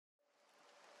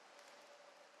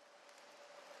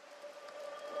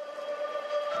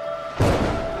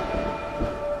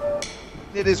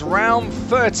It is round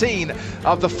 13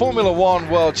 of the Formula One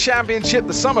World Championship.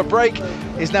 The summer break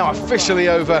is now officially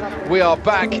over. We are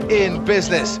back in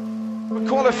business.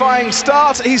 Qualifying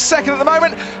start, he's second at the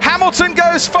moment. Hamilton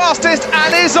goes fastest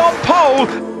and is on pole.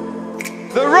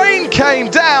 The rain came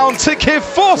down to give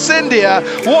Force India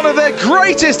one of their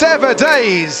greatest ever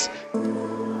days.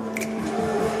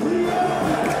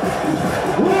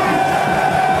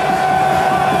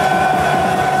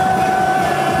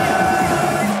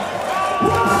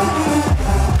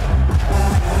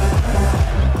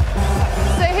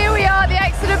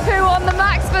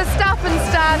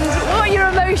 What are your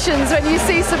emotions when you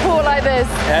see support like this?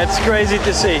 Yeah, it's crazy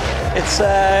to see.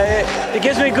 It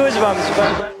gives me goosebumps.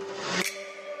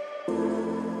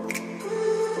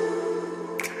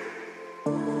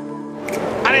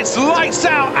 And it's lights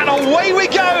out and away we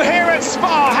go here at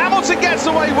Spa. Hamilton gets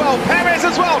away well, Perez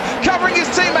as well, covering his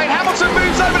teammate. Hamilton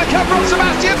moves over to cover on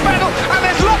Sebastian Vettel, and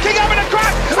there's locking up in a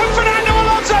crash, and Fernando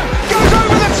Alonso goes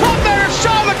over the top there of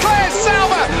Charles Leclerc's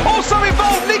Sauber. Also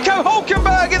involved Nico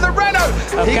Hulkenberg in the Renault.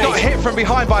 Okay. He got hit from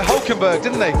behind by Hulkenberg,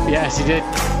 didn't he? Yes, he did.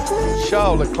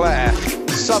 Charles Leclerc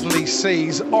suddenly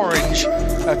sees orange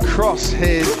across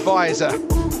his visor,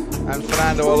 and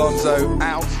Fernando Alonso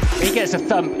out. He gets a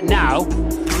thump now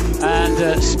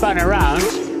and spun around.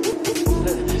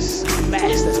 Look at this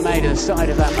mess that's made of the side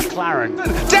of that McLaren.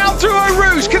 Down through Eau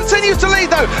Rouge, continues to lead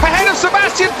though, ahead of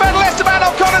Sebastian Vettel, Esteban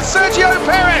Ocon and Sergio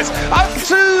Perez, up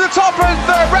to the top of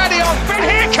the Radion. But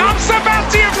here comes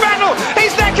Sebastian Vettel,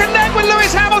 he's neck and neck with Lewis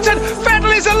Hamilton.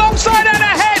 Vettel is alongside and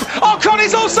ahead, Ocon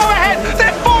is also ahead.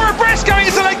 They're four abreast going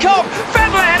into Le Comp.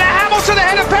 Vettel ahead of Hamilton,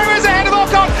 ahead of Perez, ahead of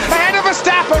Ocon, ahead of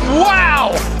Verstappen.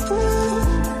 Wow!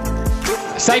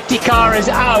 Safety car is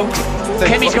out.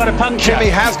 Kimi's got a puncture. Kimi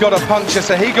has got a puncture,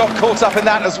 so he got caught up in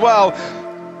that as well.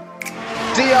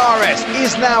 DRS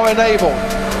is now enabled.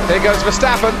 Here goes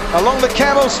Verstappen along the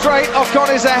Kemmel straight.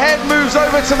 Ocon is ahead, moves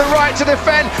over to the right to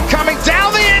defend. Coming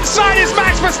down the inside is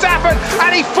Max Verstappen,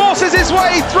 and he forces his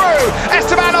way through.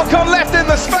 Esteban Ocon left in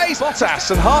the space. Bottas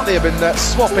and Hartley have been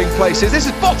swapping places. This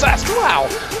is Bottas, wow,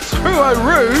 through Eau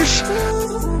Rouge.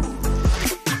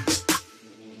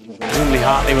 Only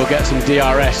Hartley will get some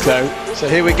DRS though. So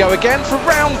here we go again for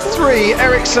round 3.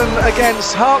 Ericsson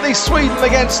against Hartley, Sweden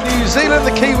against New Zealand.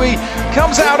 The Kiwi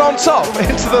comes out on top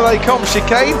into the Le Comp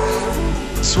chicane.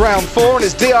 It's round 4 and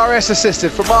it's DRS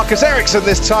assisted for Marcus Ericsson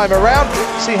this time around.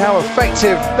 See how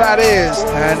effective that is.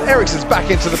 And Ericsson's back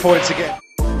into the points again.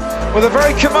 With a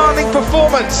very commanding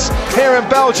performance here in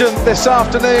Belgium this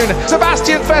afternoon.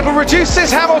 Sebastian Vettel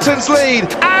reduces Hamilton's lead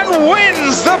and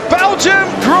wins the Belgium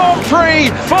Grand Prix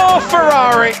for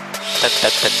Ferrari.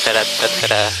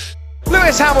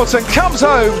 Lewis Hamilton comes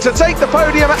home to take the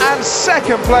podium and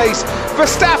second place.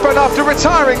 Verstappen, after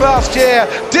retiring last year,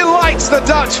 delights the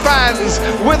Dutch fans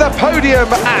with a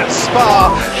podium at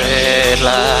Spa.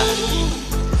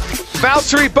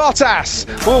 Valtteri Bottas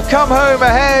will come home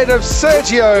ahead of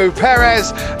Sergio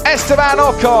Perez, Esteban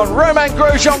Ocon, Romain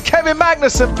Grosjean, Kevin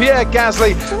Magnussen, Pierre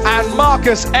Gasly and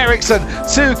Marcus Ericsson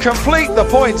to complete the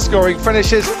point scoring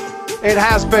finishes. It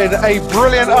has been a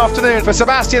brilliant afternoon for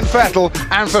Sebastian Vettel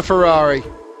and for Ferrari.